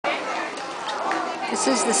This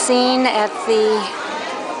is the scene at the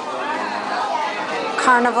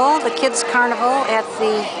Carnival, the Kids Carnival at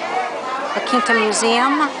the La Quinta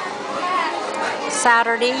Museum.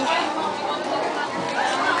 Saturday,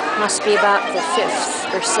 must be about the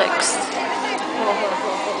 5th or 6th.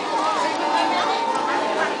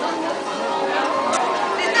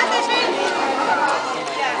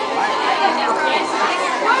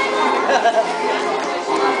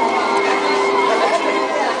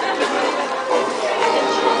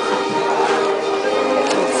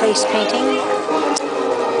 Face painting.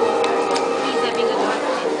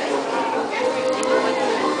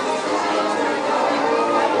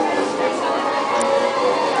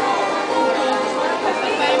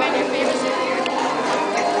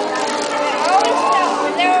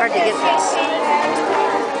 Hard to get this.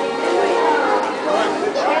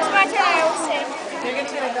 You're going to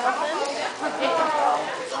see the dolphin?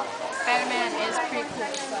 Spider-Man is pretty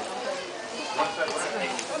cool.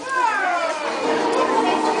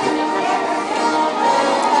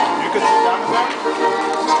 You could sit down with that?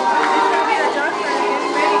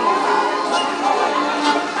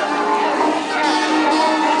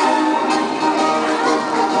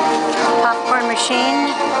 Popcorn machine.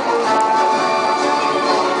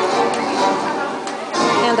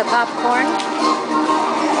 And the popcorn.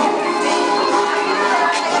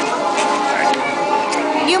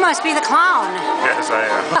 You must be the clown. Yes, I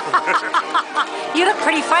am. You look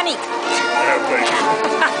pretty funny. Yeah, thank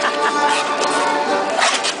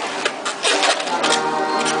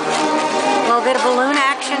A little bit of balloon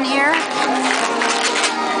action here.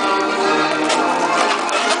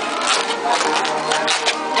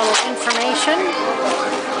 A little information.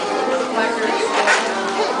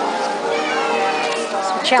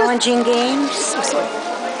 Some challenging games.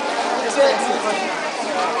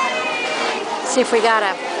 See if we got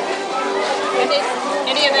a...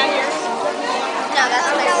 Any of that here? No,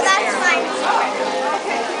 that's mine.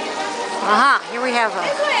 Aha, here we have a...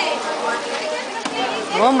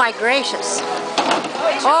 Oh my gracious.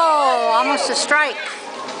 Oh, almost a strike.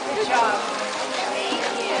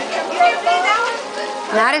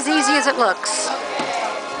 Not as easy as it looks.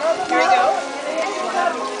 Here we go.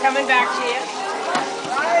 Coming back to you.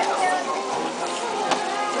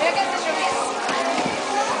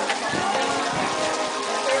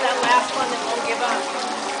 That last one that won't give up.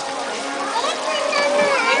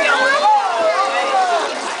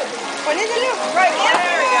 Right,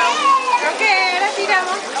 there we go. Okay, ahora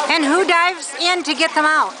tiramos. And who dives in to get them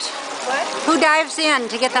out? What? Who dives in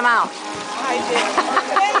to get them out? I did.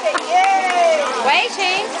 Yay!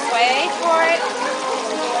 Waiting. Wait for it.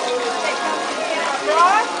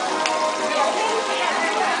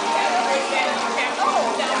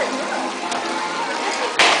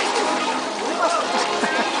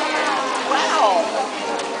 Wow.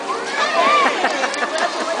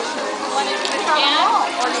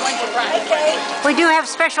 Okay. We do have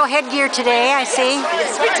special headgear today, I see.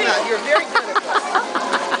 Yes, we do. You're very good at that.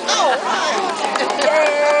 Oh, right.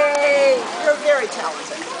 Yay! You're very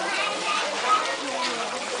talented.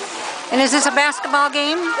 And is this a basketball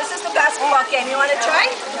game? This is the basketball game. You want to try?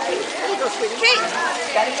 Here you go, sweetie. Kate,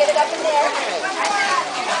 gotta get it up in there.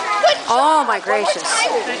 Good job. Oh my gracious.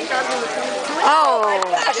 Oh.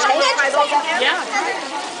 Yeah.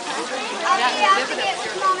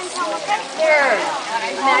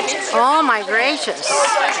 Oh my gracious.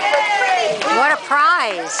 What a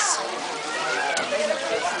prize.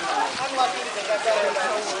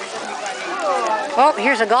 Oh,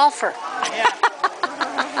 here's a golfer.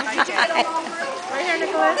 Right here,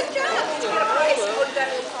 Nicholas.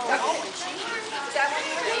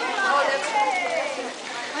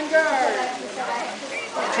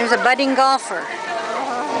 There's a budding golfer.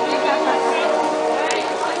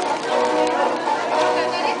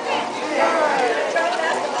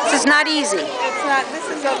 This is not easy. It's not. This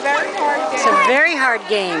is a very hard game. It's a very hard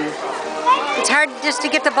game. It's hard just to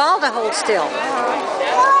get the ball to hold still.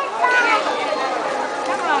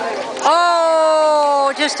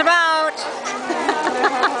 Oh, just about.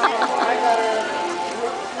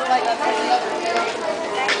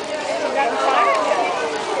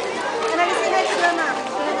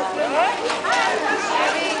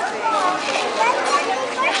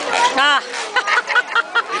 Ah.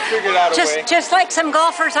 figured out a way. Just like some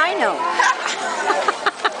golfers I know.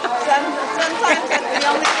 Sometimes that's the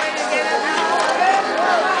only way to get it out.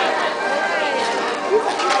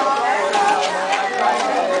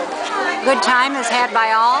 Good time is had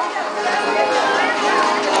by all.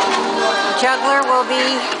 Juggler will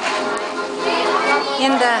be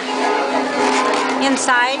in the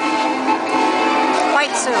inside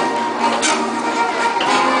quite soon.